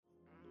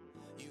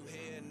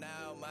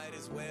Might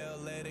as well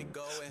let it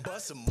go and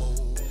bust a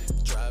move.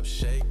 Drop,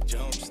 shake,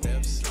 jump,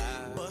 step,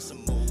 slide. Bust a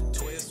move.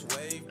 Twist,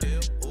 wave,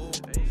 dip, ooh,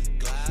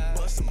 glide.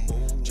 Bust a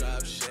move.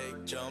 Drop,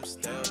 shake, jump,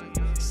 step,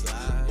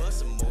 slide.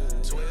 Bust a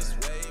move. Twist,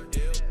 wave,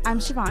 dip. I'm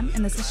Siobhan,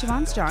 and this is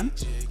Siobhan's JAWN.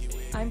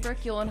 I'm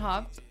Brooke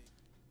Eulenhob,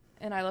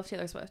 and I love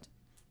Taylor Swift.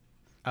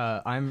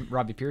 I'm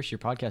Robbie Pierce, your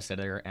podcast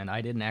editor, and I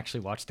didn't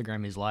actually watch the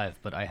Grammys live,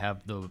 but I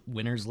have the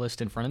winners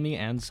list in front of me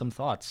and some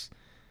thoughts.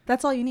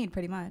 That's all you need,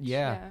 pretty much.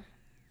 Yeah.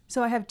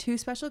 So I have two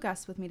special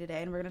guests with me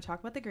today, and we're going to talk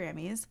about the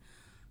Grammys.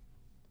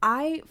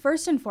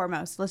 First and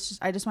foremost,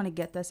 I just want to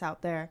get this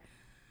out there.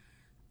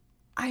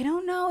 I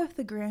don't know if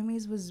the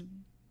Grammys was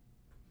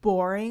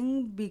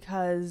boring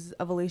because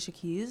of Alicia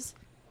Keys,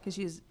 because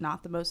she's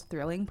not the most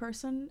thrilling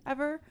person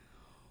ever,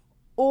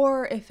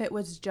 or if it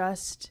was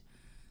just,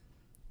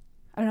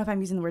 I don't know if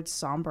I'm using the word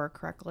somber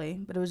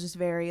correctly, but it was just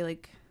very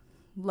like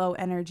low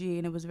energy,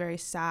 and it was very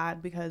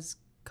sad because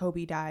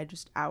Kobe died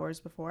just hours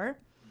before.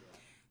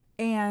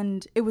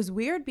 And it was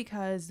weird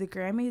because the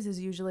Grammys is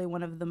usually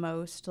one of the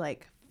most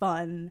like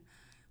fun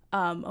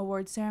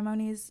award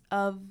ceremonies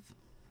of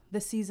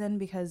the season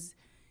because,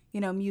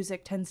 you know,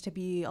 music tends to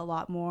be a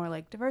lot more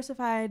like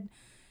diversified,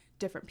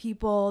 different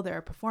people, there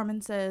are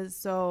performances.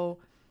 So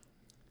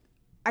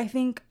I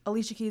think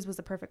Alicia Keys was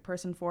the perfect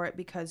person for it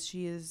because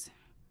she is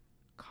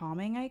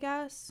calming, I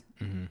guess.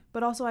 Mm-hmm.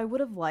 But also I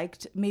would have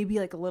liked maybe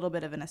like a little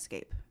bit of an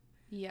escape.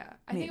 Yeah,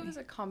 I think it was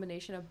a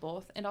combination of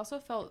both, and also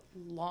felt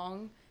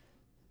long,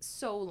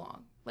 so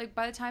long. Like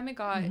by the time it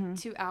got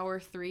to hour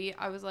 3,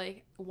 I was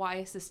like, why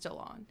is this still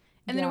on?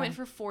 And then it went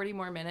for 40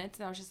 more minutes,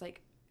 and I was just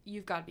like,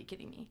 you've got to be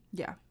kidding me.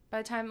 Yeah. By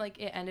the time like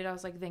it ended, I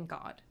was like, thank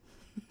God.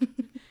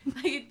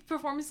 Like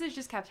performances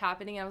just kept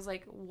happening. I was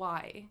like,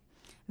 why?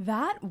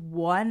 That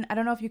one, I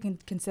don't know if you can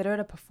consider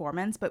it a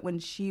performance, but when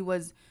she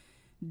was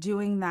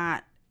doing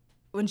that,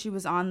 when she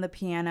was on the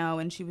piano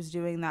and she was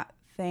doing that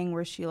thing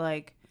where she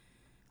like,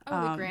 the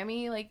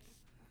Grammy like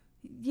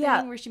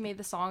thing where she made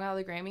the song out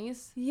of the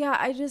Grammys. Yeah,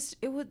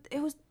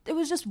 it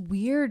was just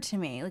weird to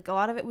me. Like a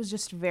lot of it was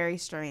just very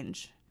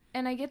strange.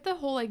 And I get the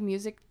whole like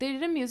music. They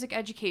did a music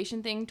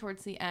education thing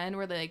towards the end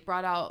where they like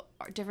brought out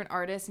different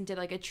artists and did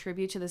like a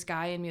tribute to this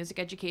guy in music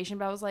education.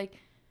 But I was like,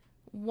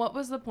 what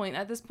was the point?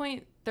 At this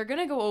point, they're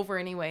gonna go over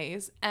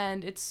anyways,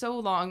 and it's so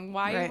long.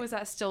 Why was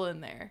that still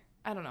in there?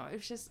 I don't know. It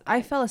was just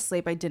I fell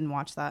asleep. I didn't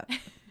watch that.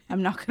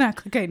 I'm not gonna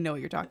act like I know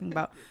what you're talking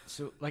about.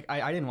 So, like,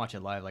 I didn't watch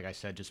it live, like I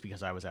said, just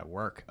because I was at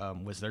work.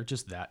 Was there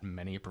just that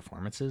many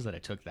performances that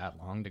it took that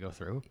long to go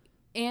through?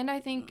 And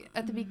I think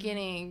at the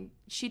beginning,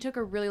 she took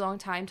a really long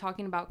time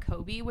talking about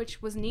Kobe,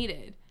 which was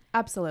needed.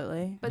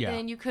 Absolutely. But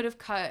then you could have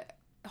cut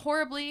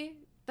horribly.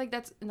 Like,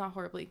 that's not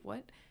horribly.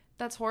 What?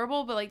 That's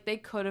horrible, but, like, they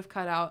could have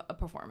cut out a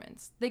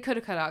performance. They could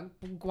have cut out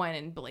Gwen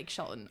and Blake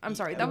Shelton. I'm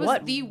sorry. That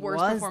was the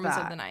worst performance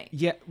of the night.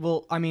 Yeah,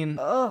 well, I mean...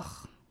 Ugh.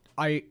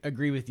 I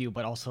agree with you,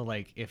 but also,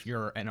 like, if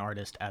you're an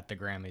artist at the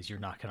Grammys, you're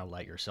not going to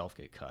let yourself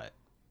get cut,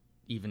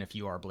 even if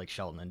you are Blake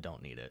Shelton and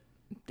don't need it.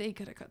 They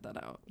could have cut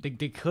that out.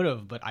 They could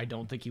have, but I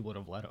don't think he would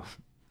have let them.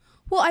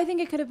 Well, I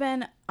think it could have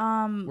been...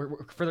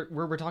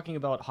 We're talking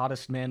about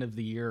Hottest Man of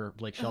the Year,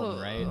 Blake Shelton,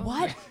 right?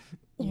 What?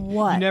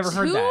 What? You never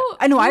heard that.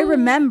 I know, I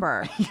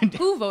remember.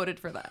 Who voted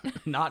for that?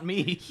 Not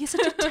me. He has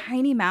such a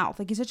tiny mouth.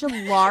 Like, he's such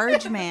a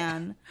large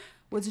man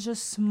with such a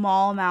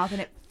small mouth,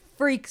 and it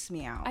freaks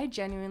me out. I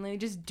genuinely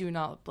just do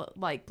not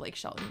like Blake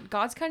Shelton.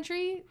 God's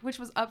Country, which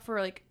was up for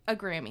like a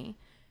Grammy,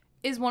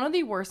 is one of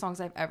the worst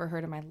songs I've ever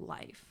heard in my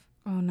life.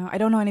 Oh no, I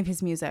don't know any of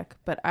his music,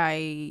 but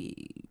I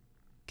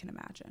can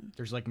imagine.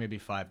 There's like maybe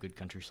 5 good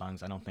country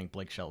songs. I don't think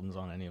Blake Shelton's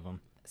on any of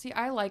them. See,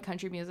 I like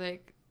country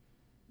music.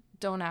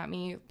 Don't at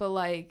me, but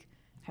like,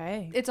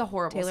 hey, it's a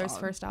horrible Taylor's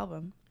song. first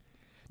album.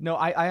 No,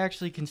 I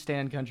actually can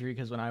stand country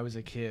because when I was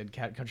a kid,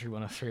 Cat Country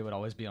 103 would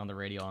always be on the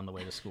radio on the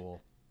way to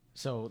school.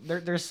 So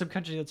there's some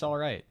country that's all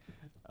right.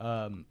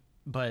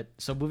 But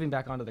so moving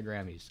back onto the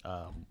Grammys,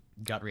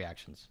 gut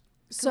reactions.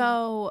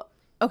 So,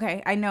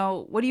 okay, I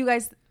know. What do you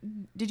guys,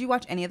 did you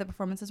watch any of the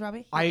performances,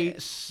 Robbie? I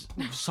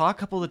saw a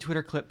couple of the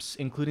Twitter clips,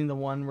 including the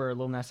one where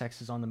Lil Nas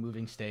X is on the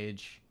moving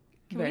stage.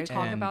 Can we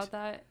talk about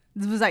that?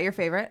 Was that your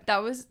favorite?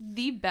 That was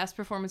the best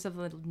performance of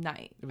the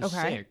night. It was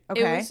sick.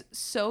 Okay. It was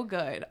so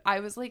good. I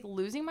was like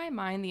losing my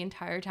mind the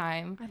entire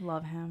time. I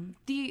love him.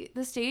 The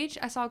stage,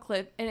 I saw a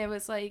clip and it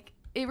was like,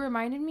 it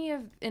reminded me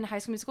of in High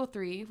School Musical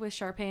 3 with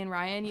Sharpay and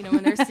Ryan, you know,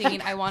 when they're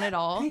singing I Want It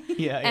All.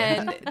 Yeah.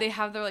 And they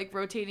have their like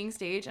rotating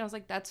stage. And I was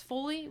like, that's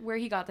fully where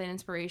he got that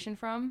inspiration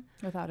from.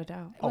 Without a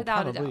doubt.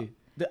 Without a doubt.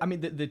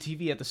 The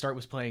TV at the start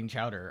was playing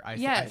Chowder.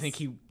 I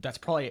think that's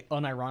probably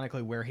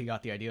unironically where he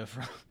got the idea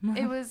from.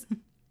 It was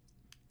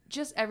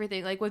just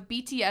everything, like with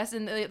BTS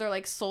and they're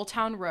like Soul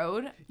Town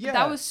Road. Yeah,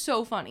 that was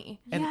so funny.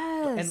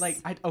 And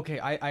like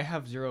I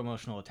have zero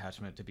emotional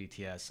attachment to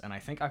BTS, and I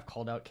think I've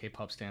called out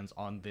K-pop stans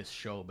on this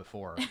show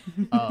before.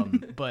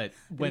 But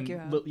when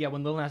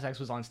Lil Nas X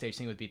was on stage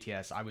singing with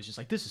BTS, I was just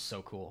like, this is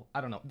so cool.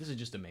 I don't know, this is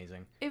just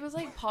amazing. It was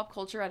like pop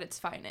culture at its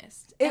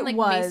finest. It and like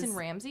was. Mason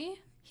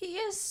Ramsey. He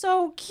is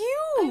so cute.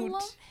 I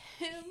love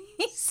him.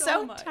 He's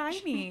so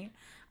tiny.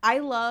 I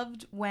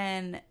loved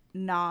when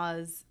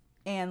Nas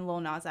and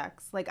Lil Nas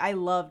X. Like, I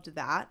loved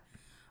that.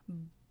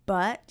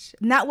 But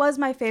that was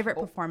my favorite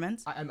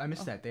performance. I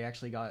missed that. They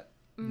actually got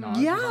Nas.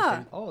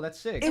 Yeah. Oh, that's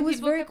sick. It was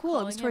very cool.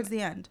 It was towards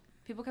the end.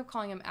 People kept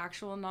calling him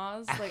actual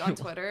Nas, like, on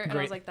Twitter. And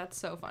I was like, that's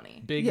so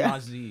funny. Big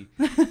Nas Z.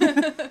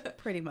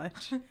 Pretty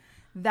much.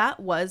 That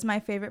was my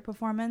favorite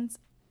performance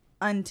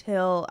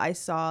until I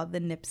saw the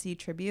Nipsey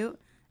tribute.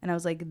 And I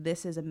was like,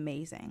 this is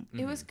amazing.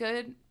 It was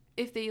good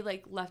if they,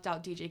 like, left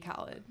out DJ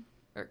Khaled.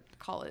 Or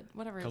Khaled,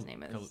 whatever his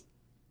name is.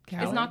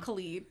 Khaled? It's not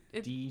Khalid.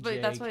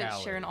 But that's what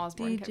Sharon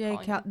Osbourne kept calling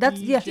him. That's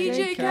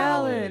DJ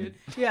Khaled.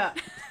 Yeah.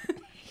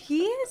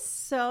 He is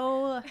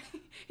so...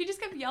 He just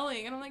kept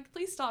yelling, and I'm like,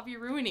 please stop, you're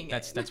ruining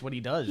it. That's what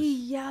he does. He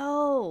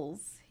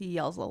yells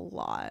a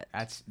lot.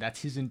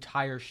 That's his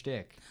entire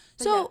shtick.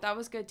 But So yeah, that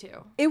was good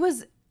too.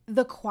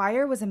 The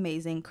choir was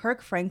amazing.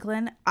 Kirk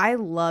Franklin, I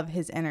love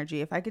his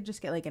energy. If I could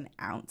just get like an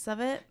ounce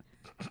of it.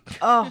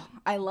 Oh,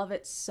 I love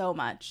it so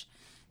much.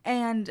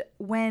 And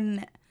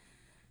when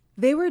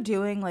they were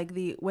doing like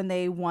when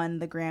they won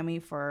the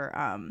Grammy for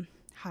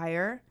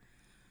Higher,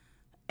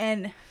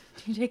 and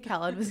DJ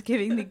Khaled was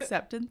giving the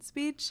acceptance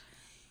speech,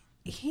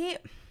 he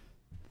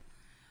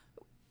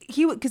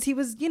because he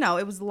was,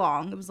 it was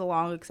long. It was a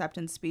long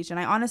acceptance speech. And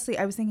I was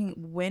thinking,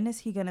 when is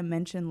he going to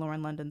mention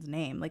Lauren London's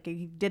name? Like,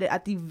 he did it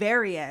at the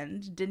very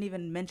end, didn't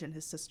even mention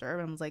his sister.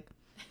 And I was like,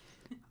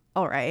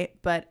 all right.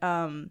 But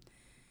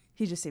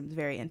he just seems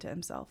very into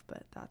himself.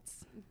 But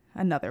that's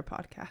another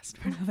podcast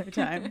for another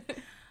time.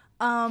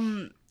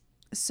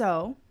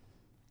 So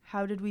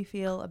how did we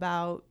feel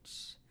about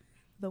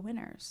the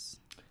winners?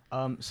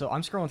 So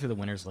I'm scrolling through the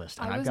winners list.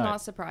 And I was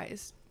not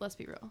surprised. Let's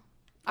be real.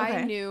 Okay.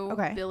 I knew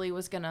Billie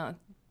was going to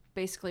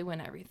basically win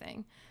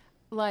everything.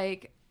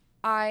 Like,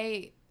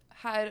 I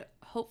had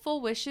hopeful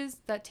wishes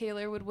that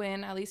Taylor would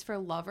win, at least for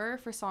Lover,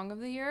 for Song of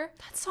the Year.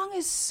 That song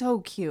is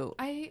so cute.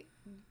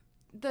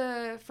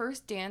 The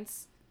first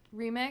dance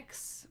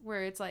remix,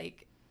 where it's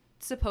like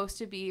supposed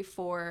to be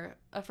for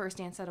a first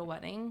dance at a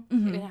wedding,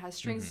 and it has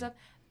strings and stuff,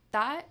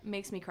 that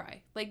makes me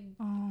cry. Like,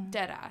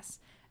 dead ass.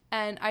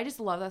 And I just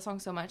love that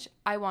song so much.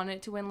 I wanted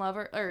it to win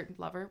Lover.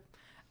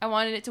 I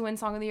wanted it to win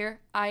Song of the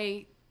Year.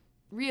 I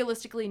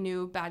realistically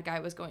knew Bad Guy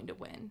was going to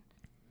win.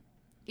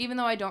 Even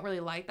though I don't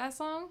really like that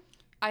song,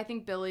 I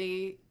think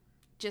Billie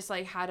just,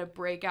 like, had a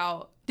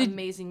breakout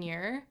amazing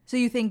year. So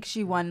you think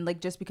she won,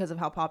 like, just because of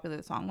how popular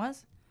the song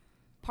was?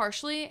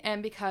 Partially,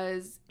 and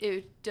because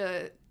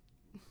the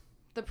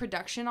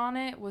production on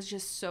it was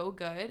just so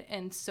good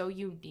and so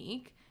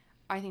unique.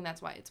 I think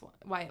that's why it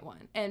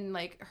won. And,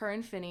 like, her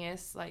and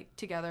Phineas, like,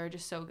 together are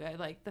just so good.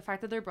 Like, the fact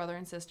that they're brother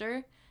and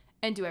sister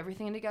and do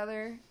everything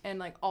together, and,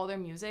 like, all their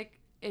music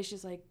is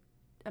just, like,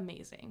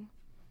 amazing.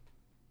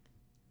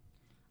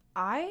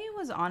 I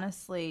was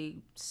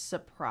honestly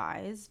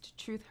surprised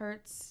Truth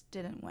Hurts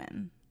didn't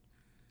win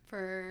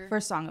For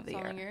Song of the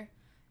Year.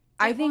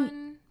 I think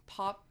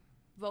pop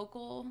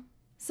vocal.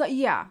 So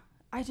yeah,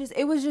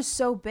 it was just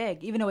so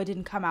big, even though it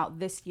didn't come out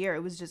this year.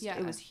 It was just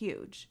it was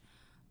huge.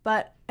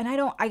 But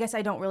I guess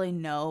I don't really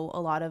know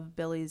a lot of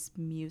Billie's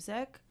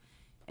music.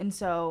 And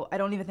so I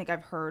don't even think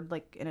I've heard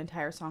like an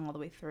entire song all the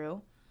way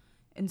through.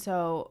 And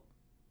so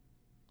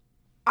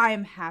I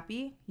am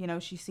happy,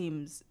 she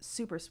seems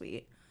super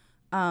sweet.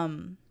 But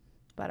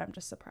I'm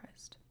just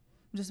surprised.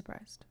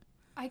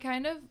 I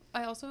kind of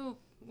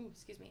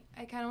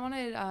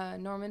wanted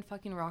Norman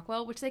fucking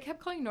Rockwell, which they kept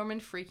calling Norman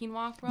freaking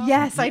Rockwell.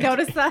 Yes, I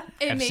noticed that.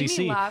 It made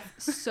me laugh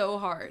so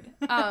hard.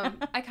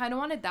 I kind of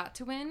wanted that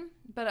to win,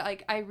 but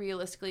like I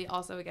realistically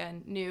also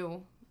again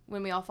knew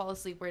When We All Fall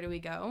Asleep, Where Do We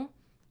Go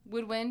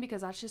would win,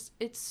 because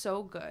it's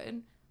so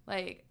good.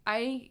 Like,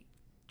 I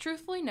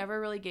truthfully never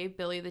really gave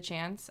Billie the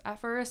chance at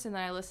first, and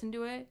then I listened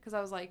to it because I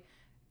was like,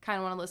 kind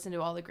of want to listen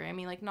to all the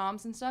Grammy like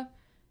noms and stuff.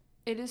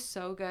 It is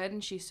so good,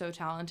 and she's so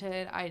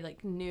talented. I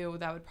like knew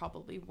that would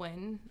probably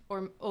win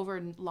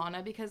over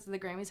Lana, because the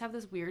Grammys have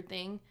this weird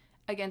thing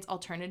against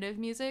alternative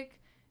music.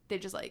 They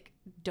just like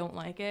don't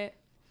like it.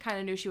 Kind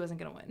of knew she wasn't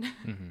gonna win.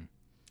 Mm-hmm.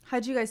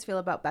 How'd you guys feel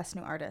about Best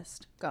New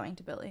Artist going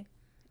to Billie?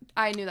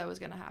 I knew that was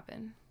gonna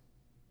happen.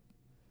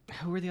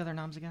 Who were the other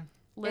noms again?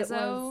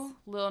 Lizzo,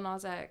 Lil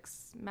Nas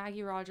X,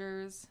 Maggie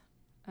Rogers,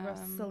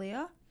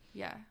 Rosalia,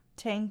 yeah,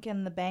 Tank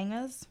and the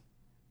Bangers,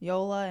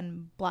 Yola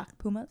and Black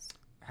Pumas.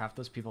 Half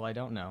those people I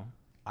don't know.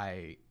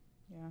 I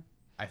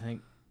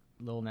think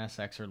Lil Nas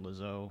X or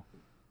Lizzo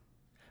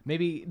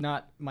maybe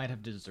might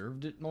have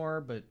deserved it more,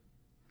 but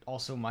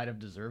also might have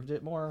deserved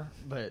it more.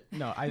 But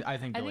no, I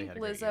think Billie had a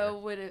great year.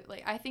 Lizzo would have,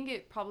 like, I think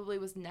it probably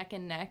was neck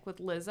and neck with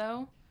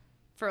Lizzo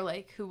for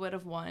like who would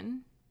have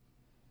won.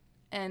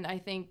 And I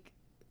think,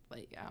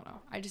 like, I don't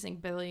know. I just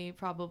think Billie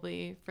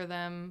probably for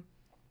them,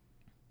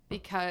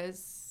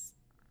 because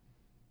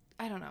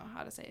I don't know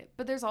how to say it.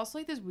 But there's also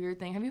like this weird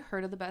thing. Have you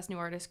heard of the Best New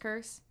Artist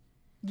curse?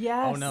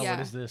 Yes. Oh no, what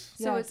is this?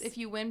 So it's if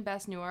you win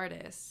Best New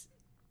Artist,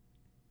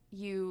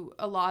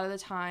 a lot of the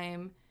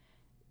time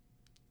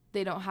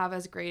they don't have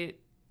as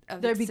great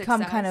of they become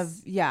success. Kind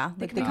of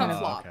they become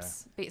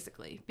flops,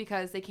 basically,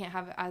 because they can't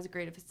have as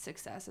great of a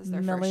success as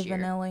their Milli first year.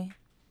 Vanilli.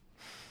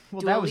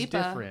 Well, Dua that was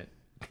Lipa. different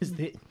because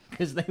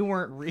because they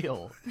weren't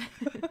real.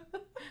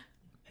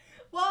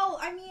 Well,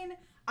 I mean,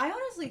 I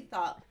honestly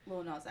thought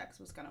Lil Nas X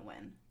was gonna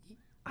win.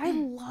 I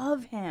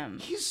love him.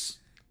 He's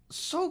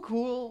so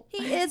cool.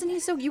 He is, and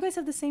he's so. You guys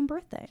have the same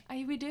birthday.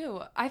 We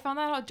do. I found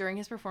that out during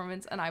his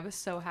performance, and I was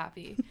so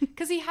happy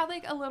because he had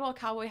like a little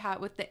cowboy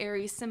hat with the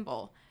Aries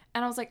symbol,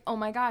 and I was like, "Oh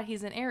my god,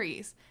 he's an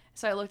Aries."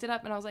 So I looked it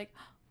up, and I was like,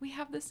 "We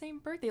have the same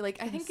birthday."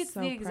 Like I think it's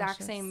the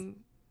exact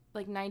same,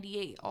 like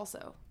 98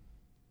 also.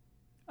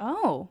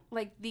 Oh,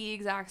 Like the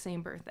exact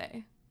same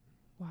birthday.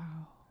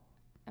 wow.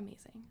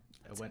 Amazing.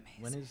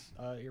 When is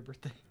your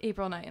birthday?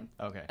 April 9th.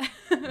 Okay.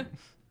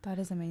 That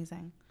is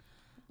amazing.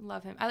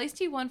 Love him. At least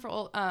he won for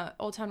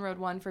Old Town Road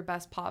 1 for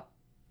best pop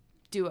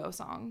duo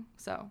song.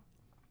 So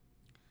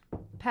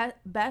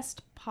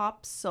Best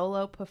pop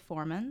solo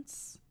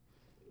performance.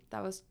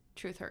 that was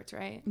Truth Hurts,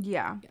 right?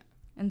 Yeah.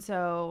 And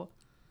so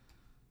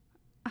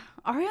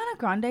Ariana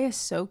Grande is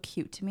so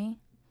cute to me.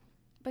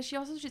 But she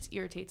also just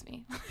irritates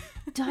me.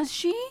 Does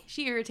she?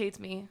 She irritates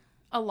me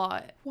a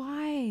lot.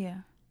 Why?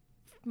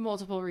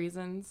 Multiple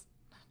reasons.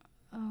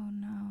 Oh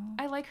no.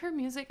 I like her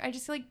music. I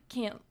just like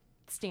can't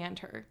stand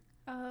her.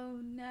 Oh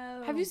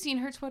no. Have you seen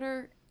her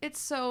Twitter? It's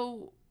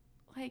so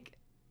like,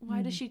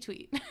 why does she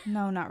tweet?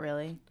 No, not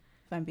really.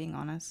 If I'm being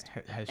honest.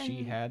 Has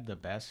she had the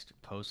best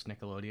post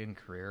Nickelodeon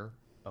career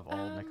of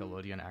all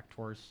Nickelodeon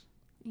actors?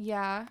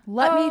 Yeah.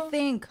 Let me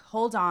think.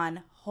 Hold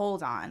on.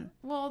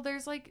 Well,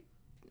 there's like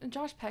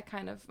Josh Peck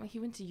kind of. He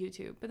went to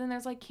YouTube, but then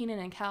there's like Keenan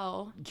and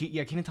Kel.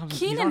 Kenan Thompson.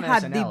 Keenan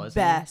had SNL, the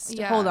best.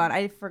 Yeah. Hold on.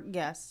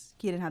 Yes,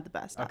 Keenan had the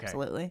best. Okay.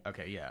 Absolutely.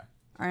 Okay, yeah.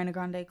 Ariana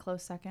Grande,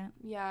 close second.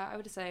 Yeah, I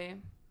would say.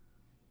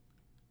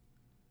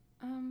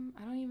 I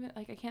don't even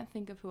like. I can't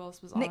think of who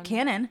else was on. Nick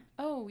Cannon.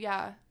 Oh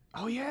yeah.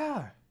 Oh,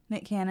 yeah.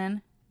 Nick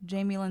Cannon.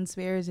 Jamie Lynn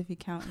Spears, if you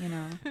count,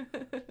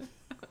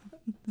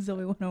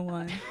 Zoe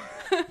 101.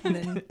 And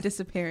then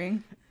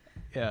disappearing.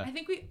 Yeah. I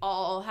think we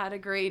all had a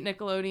great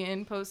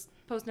Nickelodeon post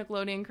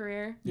Nickelodeon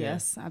career. Yeah.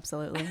 Yes,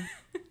 absolutely.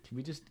 Can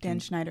we just... Dan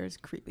Schneider is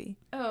creepy.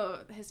 Oh,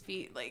 his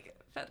feet like.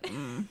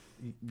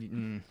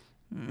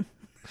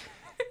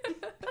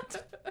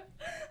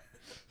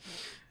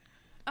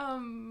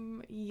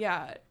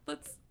 Yeah.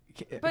 Let's.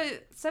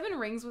 But Seven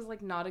Rings was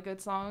like not a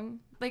good song.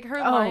 Like her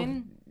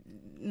line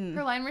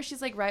where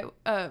she's like write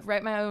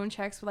my own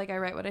checks, but like I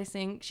write what I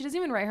sing. She doesn't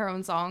even write her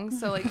own songs,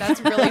 so like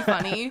that's really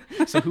funny.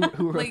 So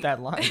who wrote Like-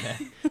 that line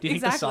then? Do you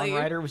Exactly. think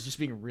the songwriter was just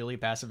being really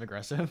passive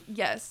aggressive?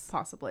 Yes.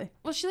 Possibly.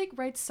 Well, she like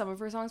writes some of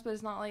her songs, but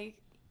it's not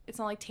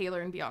like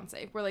Taylor and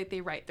Beyonce where like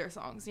they write their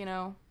songs,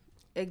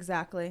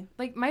 Exactly.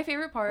 Like my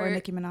favorite part. Or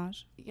Nicki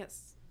Minaj.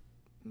 Yes.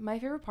 My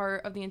favorite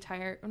part of the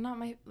entire, not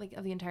my, like,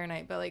 of the entire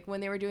night, but, like, when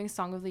they were doing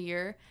Song of the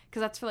Year,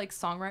 because that's for, like,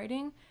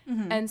 songwriting.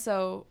 Mm-hmm. And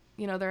so,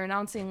 they're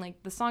announcing,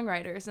 like, the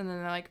songwriters, and then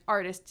they're, like,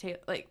 artist,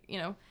 and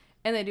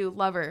they do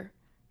Lover,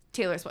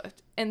 Taylor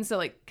Swift. And so,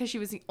 like, because she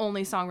was the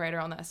only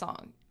songwriter on that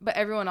song. But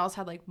everyone else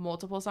had, like,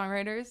 multiple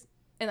songwriters.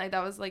 And, like,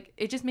 that was, like,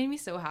 it just made me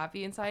so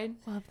happy inside.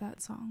 Love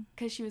that song.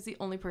 Because she was the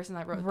only person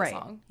that wrote Right. the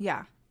song.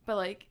 Yeah. But,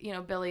 like,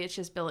 Billy, it's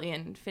just Billy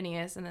and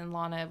Phineas, and then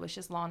Lana was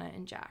just Lana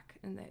and Jack.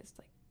 And it's,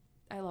 like,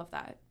 I love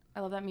that. I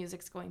love that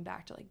music's going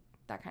back to, like,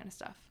 that kind of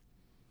stuff.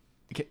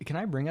 Can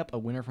I bring up a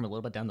winner from a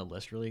little bit down the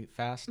list really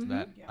fast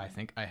that Yeah. I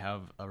think I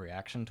have a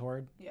reaction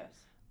toward? Yes.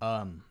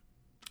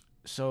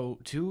 So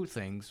two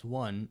things.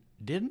 One,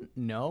 didn't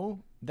know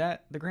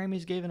that the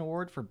Grammys gave an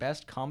award for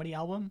Best Comedy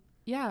Album.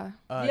 Yeah.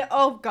 Yeah.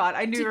 Oh, God.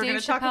 I knew To we were going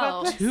Dave to talk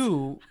about Chappelle. this.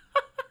 Two,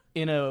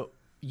 in a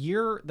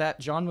year that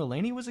John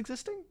Mulaney was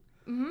existing,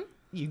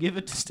 you give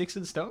it to Sticks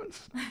and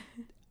Stones?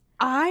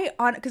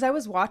 Because I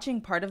was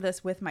watching part of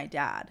this with my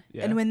dad,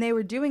 Yeah. and when they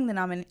were doing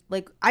the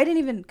I didn't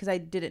even, because I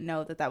didn't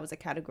know that was a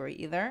category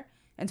either,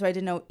 and so I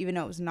didn't even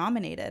know it was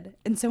nominated.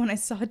 And so when I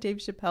saw Dave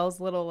Chappelle's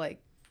little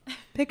like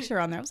picture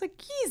on there, I was like,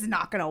 he's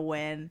not gonna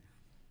win.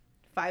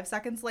 5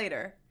 seconds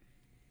later,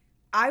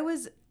 I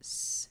was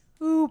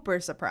super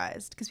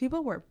surprised because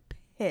people were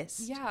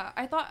pissed. Yeah,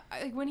 I thought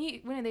like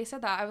when they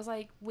said that, I was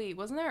like, wait,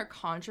 wasn't there a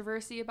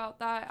controversy about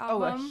that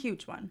Oh, album? a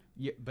huge one.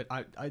 Yeah, but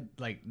I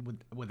like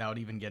without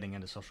even getting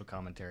into social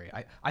commentary.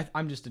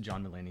 I'm just a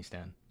John Mulaney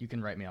stan. You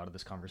can write me out of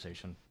this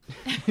conversation.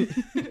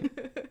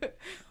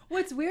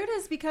 What's weird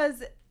is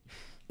because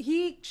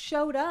he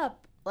showed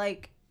up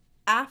like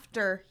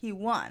after he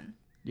won.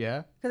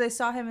 Yeah. Because I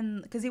saw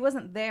him because he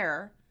wasn't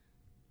there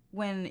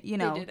when They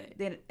did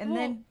it.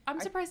 then I'm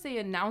surprised they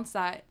announced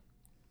that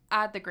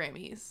at the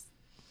Grammys.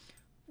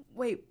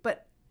 wait,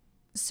 but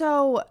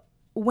so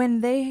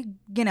when they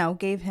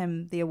gave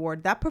him the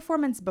award, that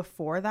performance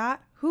before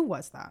that, who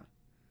was that?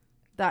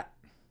 That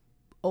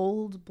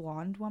old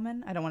blonde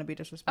woman? I don't want to be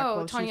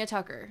disrespectful. Oh, Tanya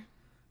Tucker.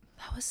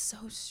 That was so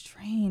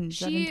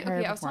strange.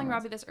 I was telling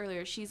Robbie this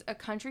earlier. She's a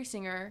country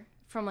singer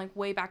from like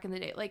way back in the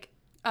day. Like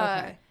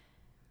Okay.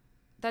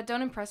 That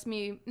Don't Impress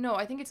Me. No,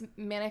 I think it's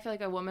Man, I Feel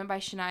Like a Woman by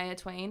Shania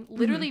Twain.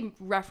 Literally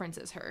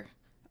references her.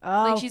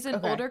 Oh, Like she's an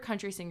okay. older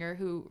country singer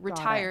who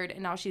retired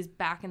and now she's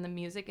back in the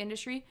music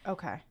industry.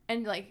 Okay.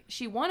 And like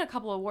she won a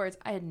couple awards.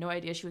 I had no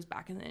idea she was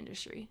back in the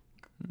industry.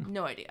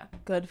 No idea.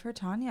 Good for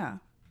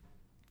Tanya.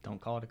 Don't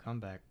call it a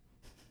comeback.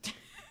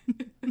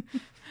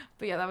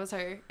 But yeah, that was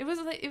her. It was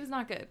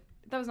not good.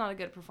 That was not a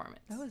good performance.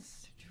 That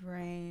was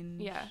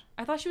strange. Yeah,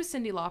 I thought she was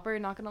Cyndi Lauper.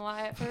 Not gonna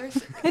lie, at first.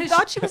 I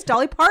thought she was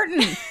Dolly Parton.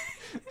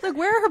 Like,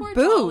 where are her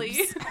Poor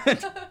boobs?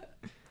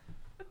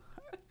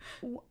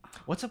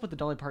 What's up with the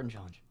Dolly Parton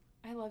challenge?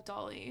 I love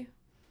Dolly.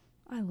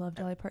 I love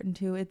Dolly Parton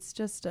too. It's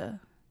just a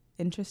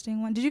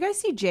interesting one. Did you guys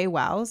see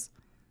JWowws?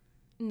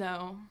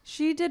 No.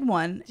 She did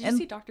one. Did you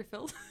see Dr.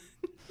 Phil?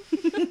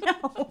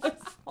 No.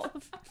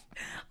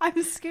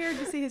 I'm scared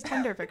to see his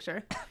Tinder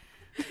picture.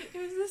 It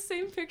was the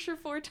same picture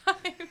 4 times.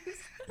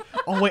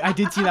 Oh wait, I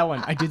did see that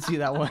one.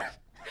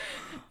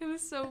 It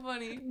was so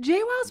funny.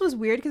 JWowws was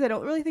weird because I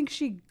don't really think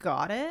she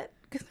got it.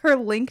 Because her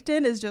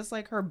LinkedIn is just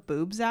like her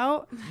boobs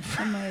out.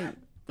 I'm like,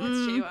 That's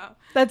JWoww.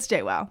 That's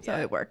JWoww, so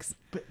Yeah. it works.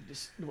 But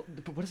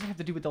what does that have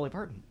to do with Dolly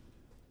Parton?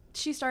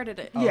 She started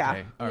it. Yeah.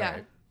 Okay, all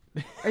Yeah.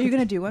 right. Are you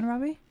gonna do one,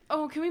 Robbie?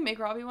 Oh, can we make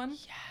Robbie one?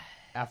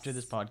 After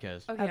this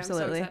podcast. Okay,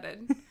 Absolutely. I'm so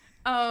excited.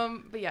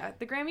 But yeah,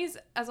 the Grammys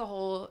as a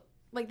whole,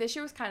 like this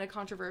year was kind of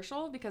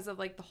controversial because of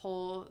like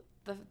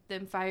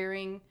them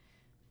firing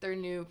their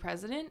new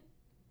president.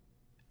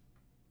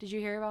 Did you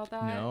hear about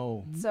that?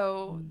 No.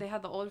 So they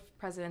had the old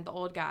president, the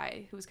old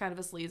guy who was kind of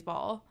a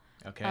sleazeball.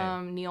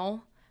 Okay.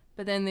 Neil.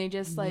 But then they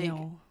just like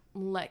Neil.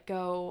 let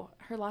go.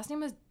 Her last name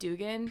was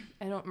Dugan.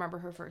 I don't remember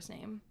her first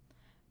name.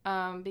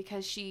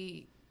 Because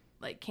she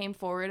like came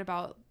forward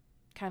about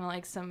kind of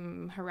like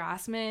some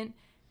harassment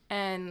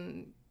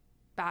and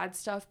bad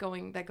stuff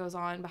that goes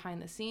on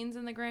behind the scenes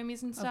in the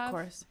Grammys and stuff. Of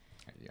course.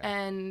 Yeah.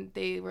 And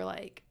they were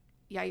like,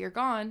 yeah, you're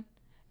gone.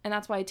 And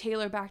that's why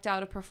Taylor backed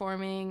out of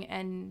performing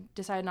and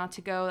decided not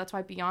to go. That's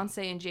why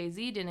Beyonce and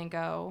Jay-Z didn't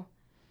go.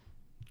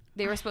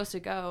 They were supposed to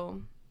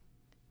go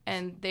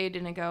and they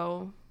didn't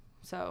go.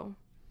 So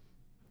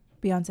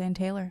Beyonce and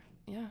Taylor.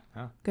 yeah,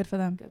 Good for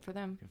them. good for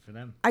them. Good for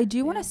them. I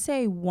do want to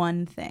say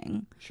one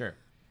thing. Sure.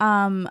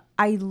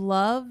 I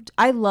loved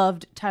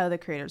Tyler the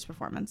Creator's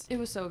performance. It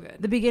was so good.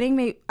 The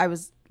beginning, I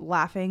was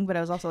laughing, but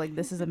I was also like,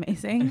 this is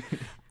amazing.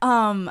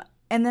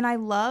 And then I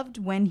loved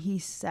when he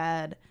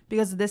said,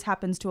 because this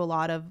happens to a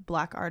lot of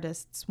Black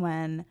artists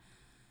when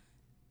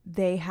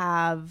they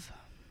have,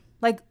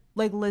 like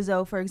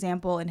Lizzo, for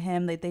example, and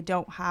him, they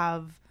don't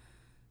have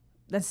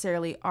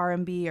necessarily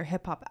R&B or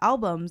hip hop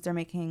albums. They're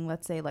making,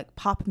 let's say, like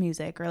pop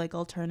music or like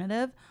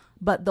alternative,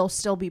 but they'll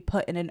still be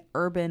put in an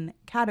urban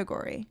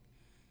category.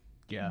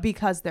 Yeah.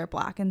 Because they're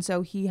Black. And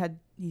so he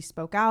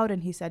spoke out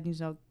and he said,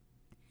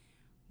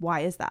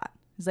 why is that?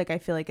 He's like, I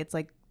feel like it's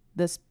like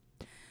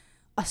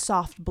a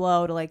soft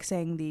blow to like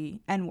saying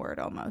the N-word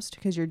almost,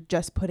 because you're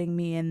just putting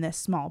me in this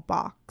small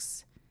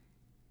box.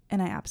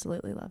 And I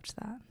absolutely loved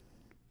that.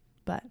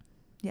 But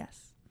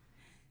yes,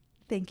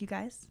 thank you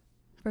guys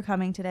for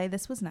coming today.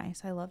 This was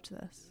nice. I loved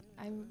this.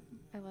 I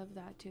love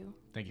that too.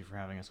 Thank you for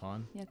having us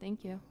on. Yeah,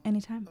 thank you.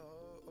 Anytime.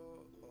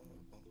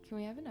 Can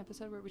we have an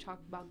episode where we talk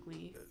about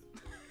Glee?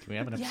 Can we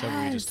have an episode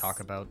where we just Yes. talk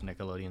about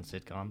Nickelodeon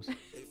sitcoms?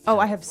 Oh,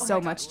 I have so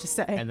much to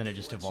say. And then it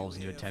just evolves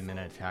into a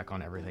 10-minute attack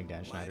on everything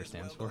Dan Schneider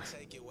stands for.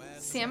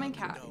 Sam and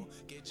Cat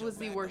was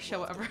the worst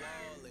show ever.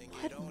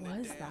 What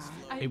was that?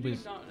 I It do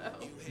was- not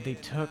know. They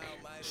took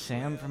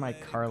Sam from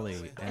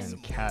iCarly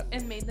and Kat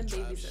And made them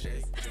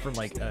babysitters. for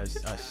like a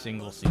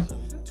single season.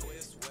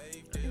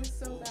 It was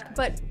so bad.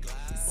 But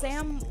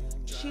Sam,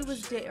 she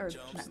was dating,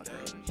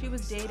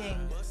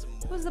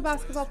 who was the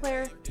basketball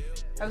player?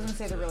 I was gonna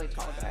say the really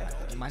tall guy.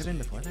 It might have been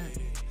before that.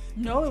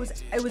 No,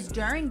 it was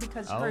during,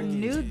 because her Oh.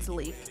 nudes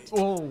leaked.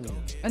 Oh.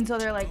 And so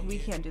they're like, we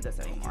can't do this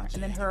anymore.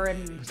 And then her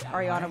and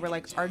Ariana were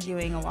like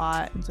arguing a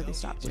lot, and so they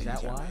stopped Was doing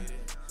that the show. why?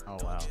 Oh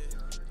wow.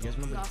 You guys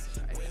remember? Not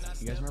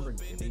surprised. You guys remember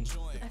Gibby,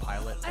 the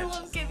pilot? I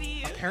love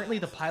Gibby. Apparently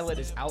the pilot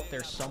is out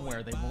there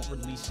somewhere. They won't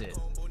release it.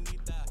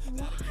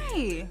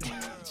 Why?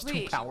 It's too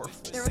Wait,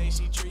 powerful. there Say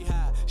she tree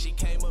high. She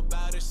came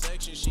about her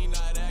section.